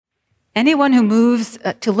Anyone who moves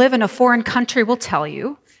to live in a foreign country will tell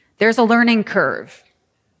you there's a learning curve.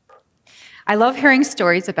 I love hearing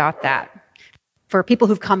stories about that for people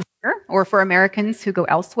who've come here or for Americans who go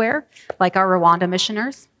elsewhere, like our Rwanda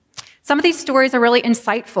missioners. Some of these stories are really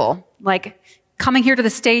insightful, like coming here to the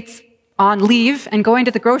States on leave and going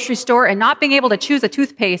to the grocery store and not being able to choose a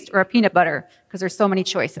toothpaste or a peanut butter because there's so many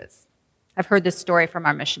choices. I've heard this story from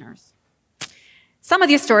our missioners. Some of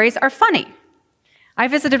these stories are funny. I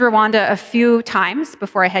visited Rwanda a few times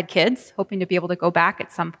before I had kids, hoping to be able to go back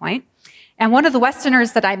at some point. And one of the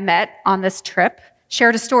Westerners that I met on this trip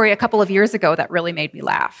shared a story a couple of years ago that really made me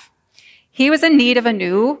laugh. He was in need of a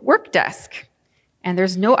new work desk, and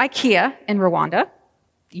there's no IKEA in Rwanda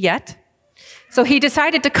yet. So he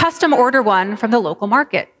decided to custom order one from the local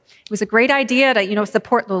market. It was a great idea to,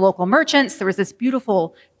 support the local merchants. There was this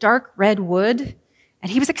beautiful dark red wood,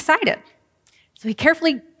 and he was excited. So he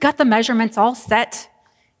carefully got the measurements all set.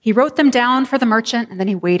 He wrote them down for the merchant, and then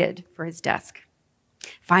he waited for his desk.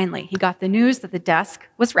 Finally, he got the news that the desk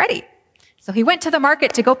was ready. So he went to the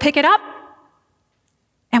market to go pick it up.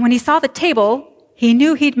 And when he saw the table, he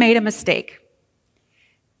knew he'd made a mistake.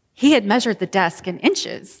 He had measured the desk in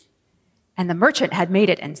inches, and the merchant had made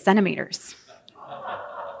it in centimeters.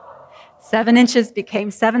 7 inches became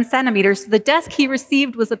 7 centimeters. So the desk he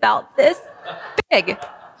received was about this big. There's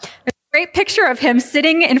a great picture of him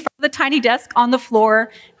sitting in front of the tiny desk on the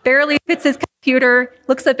floor, barely fits his computer,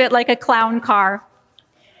 looks a bit like a clown car.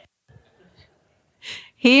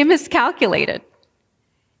 He miscalculated,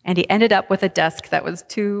 and he ended up with a desk that was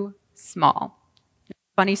too small.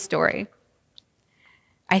 Funny story.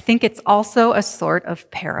 I think it's also a sort of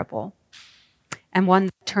parable, and one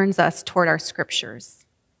that turns us toward our scriptures.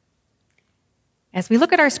 As we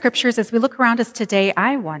look at our scriptures, as we look around us today,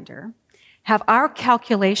 I wonder, have our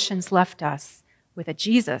calculations left us with a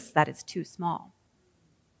Jesus that is too small?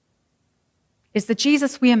 Is the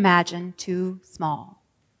Jesus we imagine too small?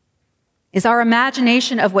 Is our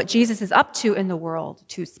imagination of what Jesus is up to in the world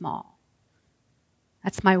too small?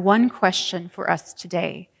 That's my one question for us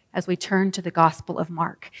today as we turn to the Gospel of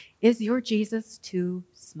Mark. Is your Jesus too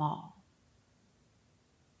small?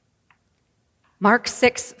 Mark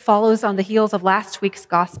 6 follows on the heels of last week's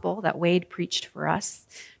gospel that Wade preached for us.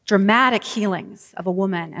 Dramatic healings of a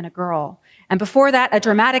woman and a girl. And before that, a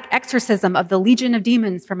dramatic exorcism of the legion of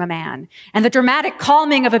demons from a man. And the dramatic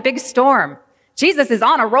calming of a big storm. Jesus is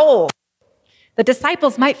on a roll. The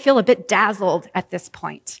disciples might feel a bit dazzled at this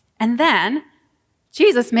point. And then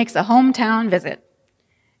Jesus makes a hometown visit.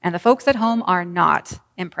 And the folks at home are not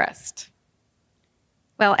impressed.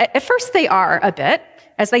 Well, at first they are a bit.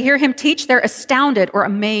 As they hear him teach, they're astounded or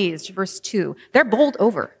amazed. Verse 2. They're bowled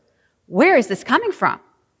over. Where is this coming from?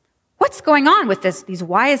 What's going on with these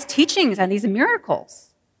wise teachings and these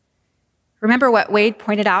miracles? Remember what Wade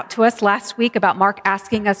pointed out to us last week about Mark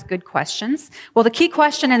asking us good questions? Well, the key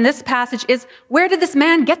question in this passage is, where did this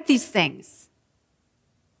man get these things?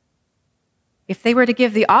 If they were to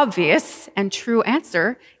give the obvious and true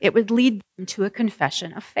answer, it would lead them to a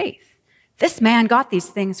confession of faith. This man got these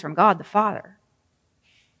things from God the Father.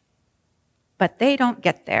 But they don't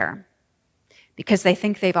get there because they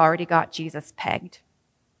think they've already got Jesus pegged.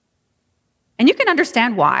 And you can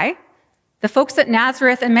understand why. The folks at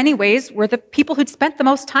Nazareth, in many ways, were the people who'd spent the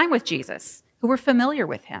most time with Jesus, who were familiar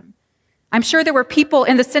with him. I'm sure there were people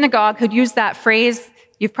in the synagogue who'd used that phrase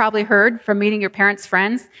you've probably heard from meeting your parents'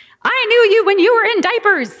 friends. I knew you when you were in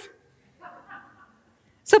diapers.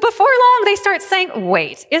 So before long, they start saying,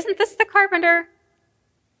 wait, isn't this the carpenter?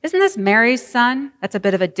 Isn't this Mary's son? That's a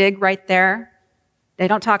bit of a dig right there. They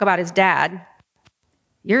don't talk about his dad.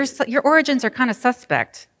 Your origins are kind of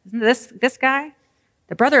suspect. Isn't this guy?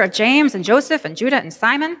 The brother of James and Joseph and Judah and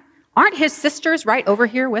Simon? Aren't his sisters right over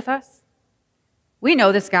here with us? We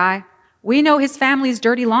know this guy. We know his family's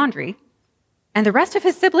dirty laundry. And the rest of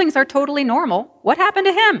his siblings are totally normal. What happened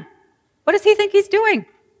to him? What does he think he's doing?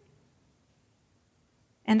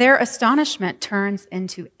 And their astonishment turns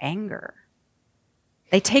into anger.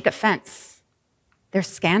 They take offense. They're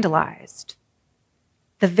scandalized.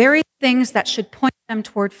 The very things that should point them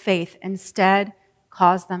toward faith instead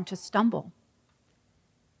cause them to stumble.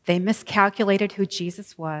 They miscalculated who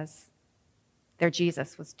Jesus was. Their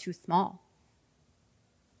Jesus was too small.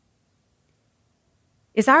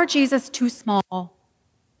 Is our Jesus too small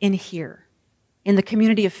in here, in the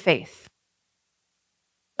community of faith?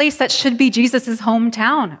 A place that should be Jesus'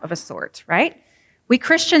 hometown of a sort, right? We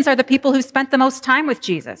Christians are the people who spent the most time with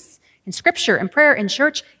Jesus, in scripture, in prayer, in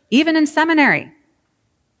church, even in seminary.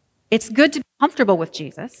 It's good to be comfortable with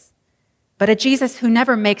Jesus, but a Jesus who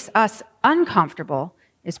never makes us uncomfortable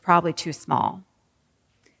is probably too small.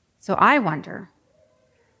 So I wonder,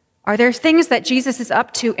 Are there things that Jesus is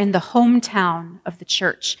up to in the hometown of the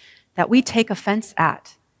church that we take offense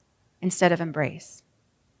at instead of embrace?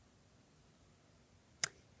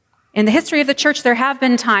 In the history of the church, there have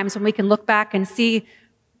been times when we can look back and see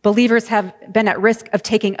believers have been at risk of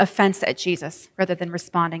taking offense at Jesus rather than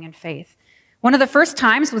responding in faith. One of the first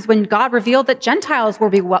times was when God revealed that Gentiles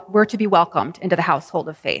were to be welcomed into the household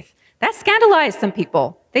of faith. That scandalized some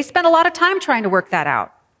people. They spent a lot of time trying to work that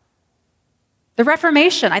out. The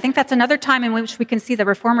Reformation, I think that's another time in which we can see the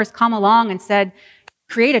reformers come along and said,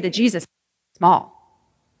 created a Jesus small,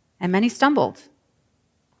 and many stumbled.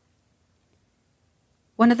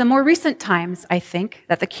 One of the more recent times, I think,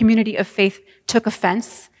 that the community of faith took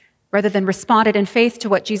offense rather than responded in faith to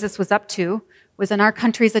what Jesus was up to was in our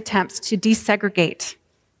country's attempts to desegregate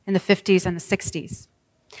in the 50s and the 60s.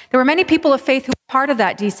 There were many people of faith who were part of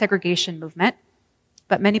that desegregation movement,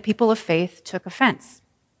 but many people of faith took offense.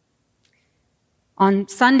 On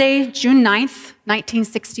Sunday, June 9th,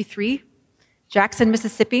 1963, Jackson,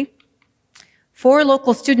 Mississippi, 4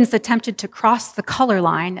 local students attempted to cross the color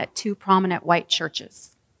line at 2 prominent white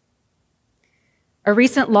churches. A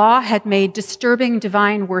recent law had made disturbing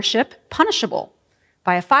divine worship punishable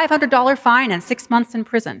by a $500 fine and 6 months in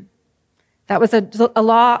prison. That was a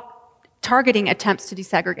law targeting attempts to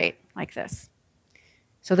desegregate like this.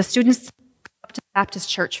 So the students up to the Baptist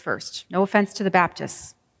church first. No offense to the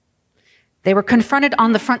Baptists. They were confronted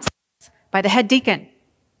on the front steps by the head deacon.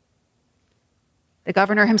 The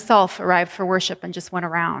governor himself arrived for worship and just went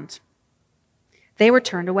around. They were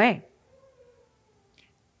turned away.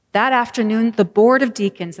 That afternoon, the board of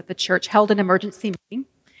deacons at the church held an emergency meeting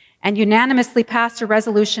and unanimously passed a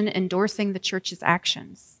resolution endorsing the church's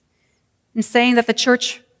actions and saying that the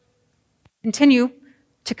church continue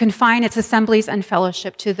to confine its assemblies and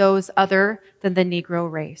fellowship to those other than the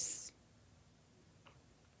Negro race.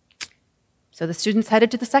 So the students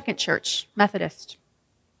headed to the second church, Methodist.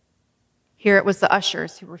 Here it was the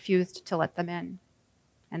ushers who refused to let them in,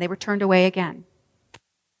 and they were turned away again.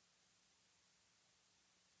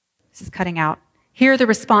 This is cutting out. Here the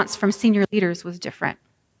response from senior leaders was different.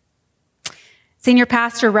 Senior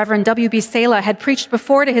pastor Reverend W.B. Sala had preached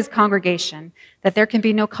before to his congregation that there can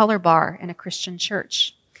be no color bar in a Christian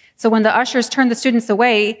church. So when the ushers turned the students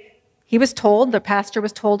away, the pastor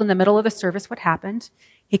was told in the middle of the service what happened.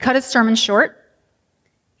 He cut his sermon short.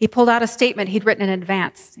 He pulled out a statement he'd written in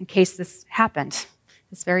advance in case this happened,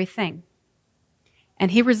 this very thing.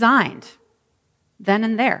 And he resigned then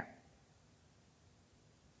and there.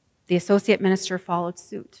 The associate minister followed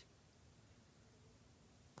suit.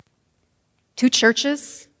 2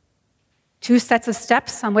 churches, 2 sets of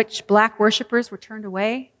steps on which black worshipers were turned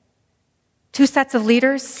away, 2 sets of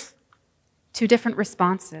leaders, 2 different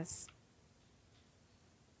responses.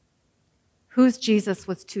 Whose Jesus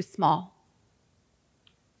was too small?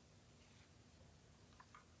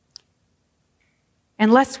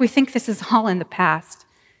 And lest we think this is all in the past,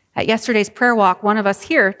 at yesterday's prayer walk, one of us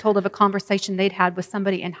here told of a conversation they'd had with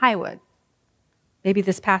somebody in Highwood, maybe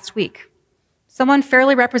this past week, someone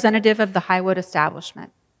fairly representative of the Highwood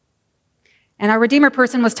establishment. And our Redeemer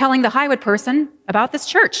person was telling the Highwood person about this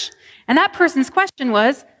church. And that person's question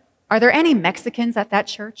was, are there any Mexicans at that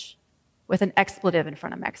church? With an expletive in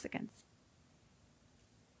front of Mexicans.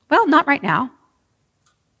 Well, not right now.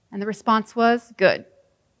 And the response was, good.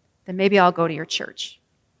 Then maybe I'll go to your church.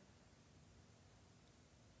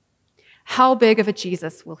 How big of a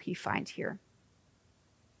Jesus will he find here?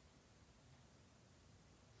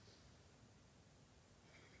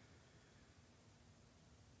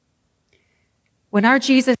 When our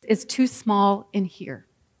Jesus is too small in here,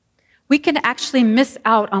 we can actually miss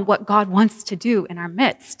out on what God wants to do in our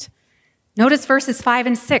midst. Notice verses 5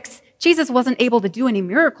 and 6. Jesus wasn't able to do any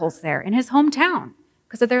miracles there in his hometown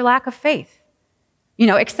because of their lack of faith.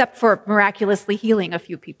 Except for miraculously healing a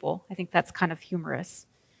few people. I think that's kind of humorous.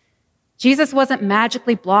 Jesus wasn't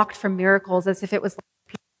magically blocked from miracles as if it was like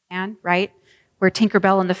Peter Pan, right? Where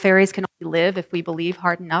Tinkerbell and the fairies can only live if we believe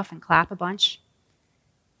hard enough and clap a bunch.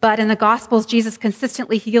 But in the Gospels, Jesus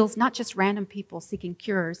consistently heals not just random people seeking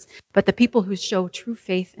cures, but the people who show true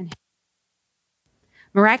faith in him.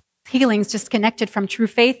 Miraculous healings disconnected from true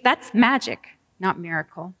faith, that's magic, not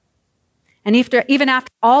miracle. And even after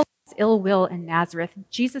all his ill will in Nazareth,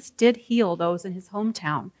 Jesus did heal those in his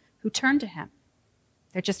hometown who turned to him.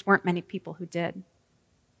 There just weren't many people who did.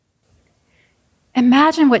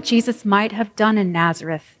 Imagine what Jesus might have done in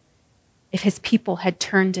Nazareth if his people had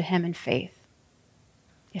turned to him in faith,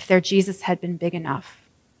 if their Jesus had been big enough.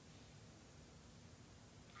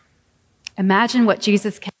 Imagine what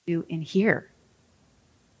Jesus can do in here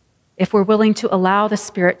if we're willing to allow the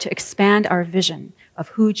Spirit to expand our vision of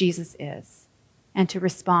who Jesus is and to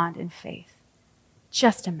respond in faith.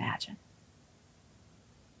 Just imagine.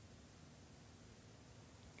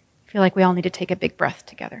 I feel like we all need to take a big breath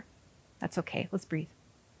together. That's okay. Let's breathe.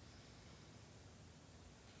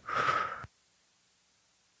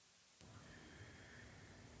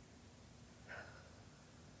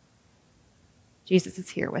 Jesus is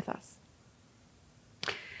here with us.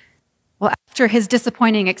 Well, after his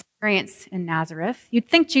disappointing experience in Nazareth, you'd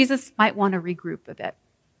think Jesus might want to regroup a bit.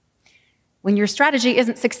 When your strategy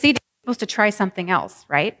isn't succeeding, you're supposed to try something else,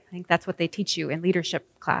 right? I think that's what they teach you in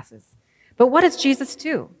leadership classes. But what does Jesus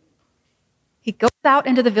do? He goes out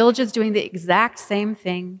into the villages doing the exact same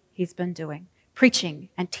thing he's been doing, preaching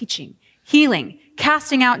and teaching, healing,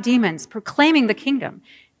 casting out demons, proclaiming the kingdom.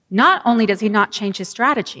 Not only does he not change his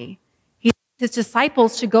strategy, he asks his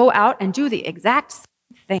disciples to go out and do the exact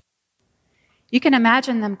same thing. You can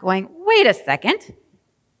imagine them going, wait a second,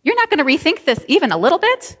 you're not going to rethink this even a little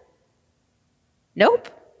bit? Nope.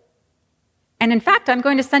 And in fact, I'm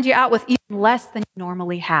going to send you out with even less than you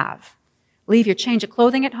normally have. Leave your change of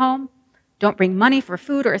clothing at home. Don't bring money for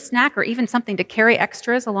food or a snack or even something to carry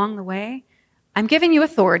extras along the way. I'm giving you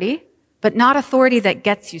authority, but not authority that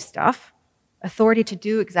gets you stuff. Authority to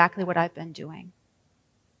do exactly what I've been doing.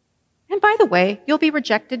 And by the way, you'll be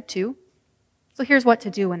rejected too. So here's what to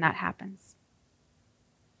do when that happens.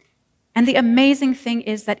 And the amazing thing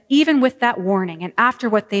is that even with that warning and after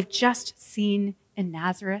what they've just seen in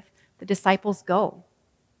Nazareth, the disciples go.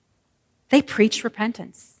 They preach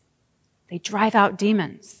repentance. They drive out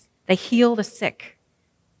demons. They heal the sick.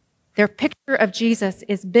 Their picture of Jesus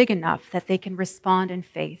is big enough that they can respond in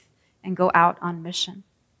faith and go out on mission.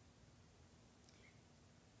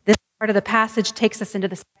 This part of the passage takes us into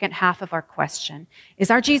the second half of our question.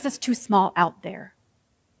 Is our Jesus too small out there?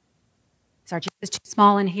 Is our Jesus too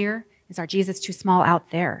small in here? Is our Jesus too small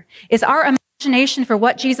out there? Is our imagination for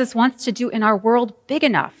what Jesus wants to do in our world big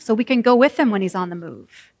enough so we can go with him when he's on the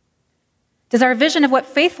move? Does our vision of what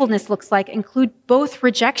faithfulness looks like include both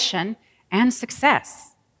rejection and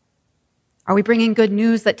success? Are we bringing good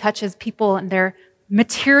news that touches people and their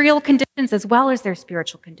material conditions as well as their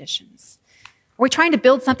spiritual conditions? Are we trying to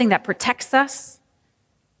build something that protects us?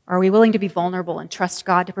 Or are we willing to be vulnerable and trust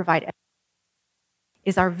God to provide everything?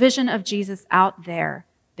 Is our vision of Jesus out there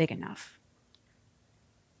big enough?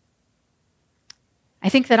 I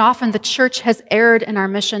think that often the church has erred in our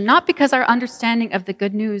mission, not because our understanding of the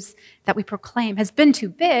good news that we proclaim has been too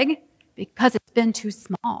big, because it's been too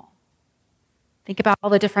small. Think about all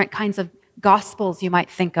the different kinds of gospels you might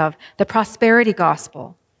think of. The prosperity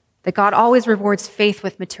gospel, that God always rewards faith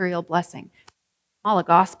with material blessing. All a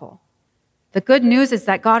gospel. The good news is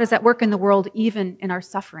that God is at work in the world even in our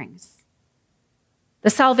sufferings. The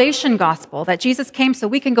salvation gospel, that Jesus came so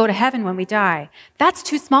we can go to heaven when we die, that's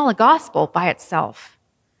too small a gospel by itself.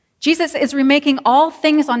 Jesus is remaking all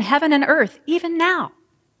things on heaven and earth, even now.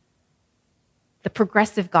 The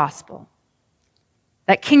progressive gospel,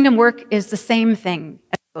 that kingdom work is the same thing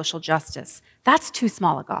as social justice, that's too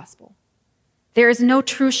small a gospel. There is no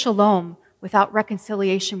true shalom without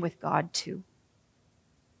reconciliation with God too.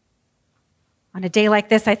 On a day like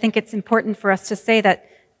this, I think it's important for us to say that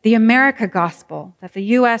the America gospel, that the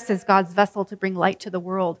U.S. is God's vessel to bring light to the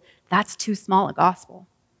world, that's too small a gospel.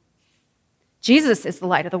 Jesus is the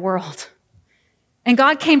light of the world. And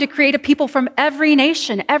God came to create a people from every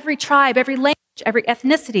nation, every tribe, every language, every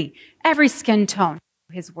ethnicity, every skin tone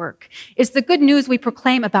for his work. Is the good news we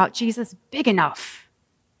proclaim about Jesus big enough?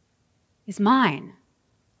 Is mine?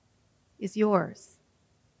 Is yours?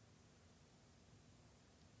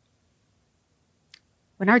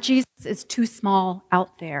 When our Jesus is too small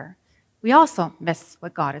out there, we also miss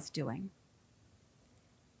what God is doing.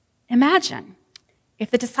 Imagine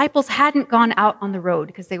if the disciples hadn't gone out on the road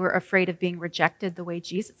because they were afraid of being rejected the way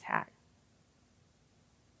Jesus had.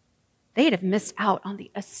 They'd have missed out on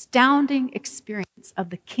the astounding experience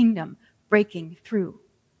of the kingdom breaking through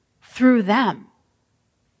them,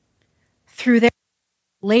 through their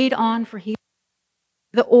laid on for healing,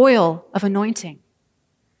 the oil of anointing,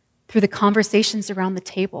 through the conversations around the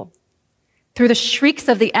table, through the shrieks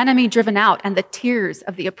of the enemy driven out and the tears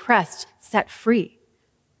of the oppressed set free,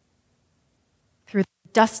 through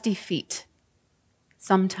the dusty feet,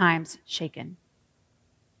 sometimes shaken.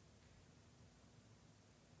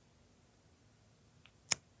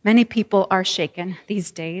 Many people are shaken these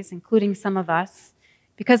days, including some of us,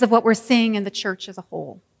 because of what we're seeing in the church as a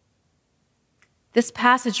whole. This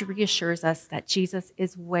passage reassures us that Jesus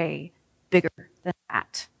is way bigger than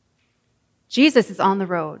that. Jesus is on the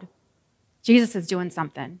road. Jesus is doing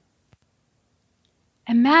something.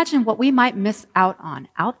 Imagine what we might miss out on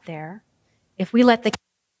out there if we let the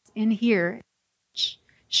in here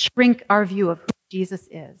shrink our view of who Jesus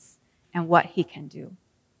is and what he can do.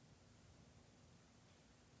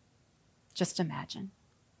 Just imagine.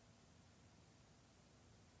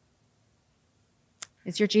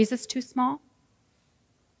 Is your Jesus too small?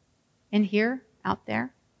 In here, out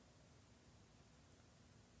there?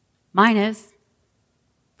 Mine is.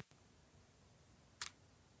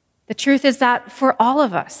 The truth is that for all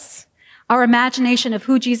of us, our imagination of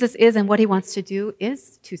who Jesus is and what he wants to do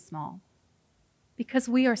is too small. Because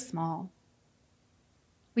we are small.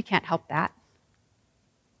 We can't help that.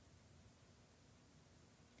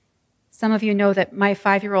 Some of you know that my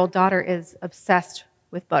 5-year-old daughter is obsessed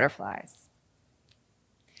with butterflies.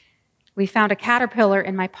 We found a caterpillar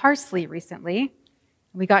in my parsley recently.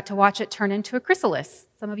 We got to watch it turn into a chrysalis.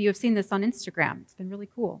 Some of you have seen this on Instagram. It's been really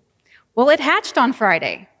cool. Well, it hatched on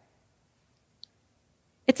Friday.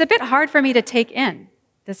 It's a bit hard for me to take in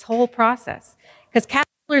this whole process because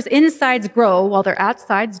caterpillars' insides grow while their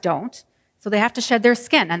outsides don't. So they have to shed their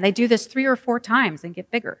skin, and they do this 3 or 4 times and get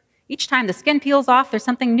bigger. Each time the skin peels off, there's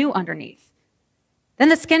something new underneath. Then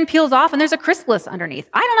the skin peels off, and there's a chrysalis underneath.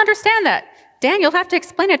 I don't understand that. Dan, you'll have to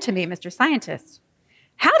explain it to me, Mr. Scientist.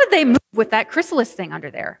 How did they move with that chrysalis thing under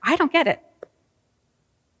there? I don't get it.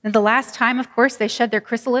 And the last time, of course, they shed their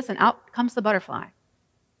chrysalis, and out comes the butterfly.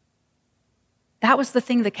 That was the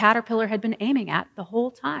thing the caterpillar had been aiming at the whole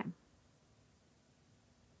time.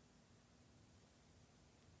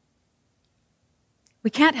 We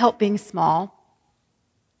can't help being small,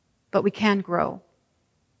 but we can grow.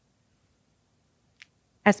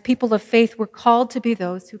 As people of faith, we're called to be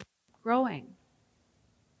those who keep growing,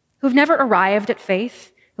 who've never arrived at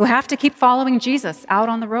faith, who have to keep following Jesus out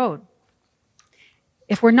on the road.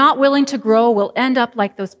 If we're not willing to grow, we'll end up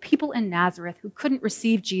like those people in Nazareth who couldn't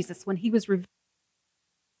receive Jesus when he was revealing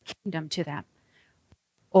the kingdom to them,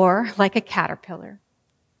 or like a caterpillar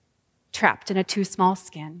trapped in a too small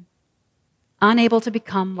skin, unable to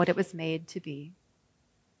become what it was made to be.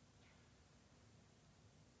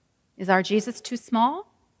 Is our Jesus too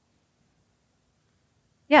small?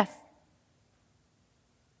 Yes.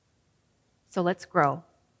 So let's grow.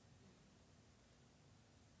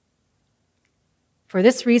 For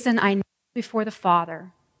this reason, I kneel before the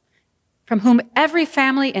Father, from whom every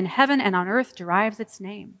family in heaven and on earth derives its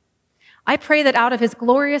name. I pray that out of his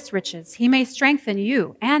glorious riches, he may strengthen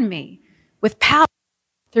you and me with power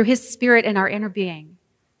through his Spirit in our inner being,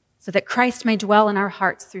 so that Christ may dwell in our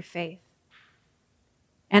hearts through faith.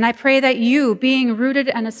 And I pray that you, being rooted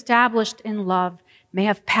and established in love, may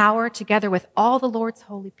have power together with all the Lord's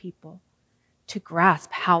holy people to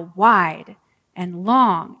grasp how wide and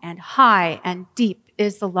long and high and deep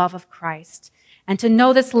is the love of Christ, and to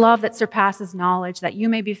know this love that surpasses knowledge, that you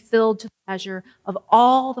may be filled to the measure of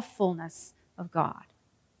all the fullness of God.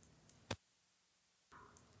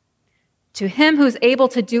 To him who is able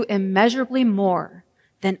to do immeasurably more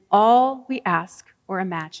than all we ask or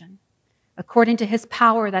imagine, according to his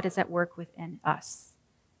power that is at work within us.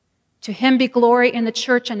 To him be glory in the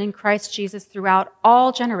church and in Christ Jesus throughout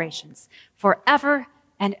all generations, forever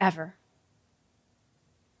and ever.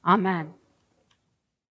 Amen.